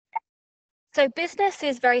So business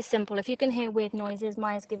is very simple. If you can hear weird noises,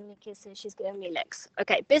 Maya's giving me kisses, she's giving me licks.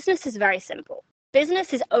 Okay, business is very simple.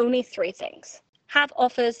 Business is only three things: have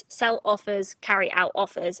offers, sell offers, carry out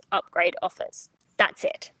offers, upgrade offers. That's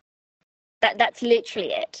it. That's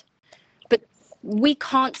literally it. But we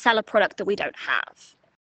can't sell a product that we don't have.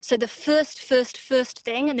 So the first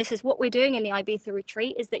thing, and this is what we're doing in the Ibiza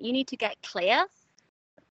retreat, is that you need to get clear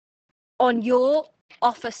on your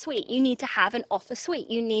offer suite. You need to have an offer suite.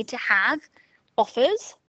 You need to have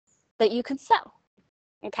offers that you can sell.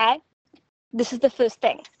 Okay? This is the first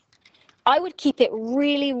thing. I would keep it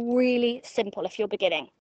really, really simple if you're beginning.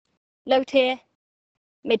 Low tier,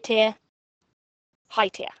 mid tier, high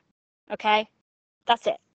tier. Okay? That's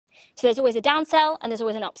it. So there's always a downsell and there's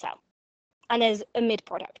always an upsell. And there's a mid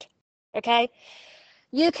product. Okay?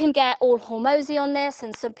 You can get all hormozy on this,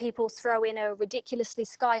 and some people throw in a ridiculously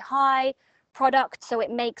sky high product so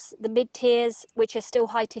it makes the mid tiers, which are still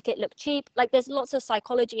high ticket, look cheap. Like, there's lots of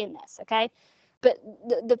psychology in this. Okay? But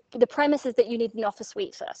the premise is that you need an offer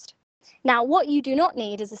suite first. Now, what you do not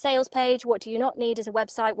need is a sales page. What do you not need is a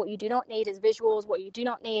website. What you do not need is visuals. What you do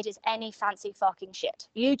not need is any fancy fucking shit.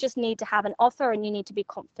 You just need to have an offer, and you need to be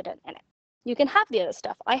confident in it. You can have the other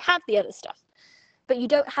stuff. I have the other stuff. But you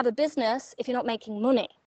don't have a business if you're not making money,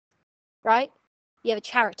 right? You have a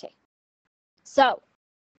charity. So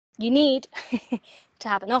you need to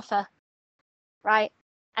have an offer, right?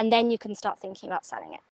 And then you can start thinking about selling it.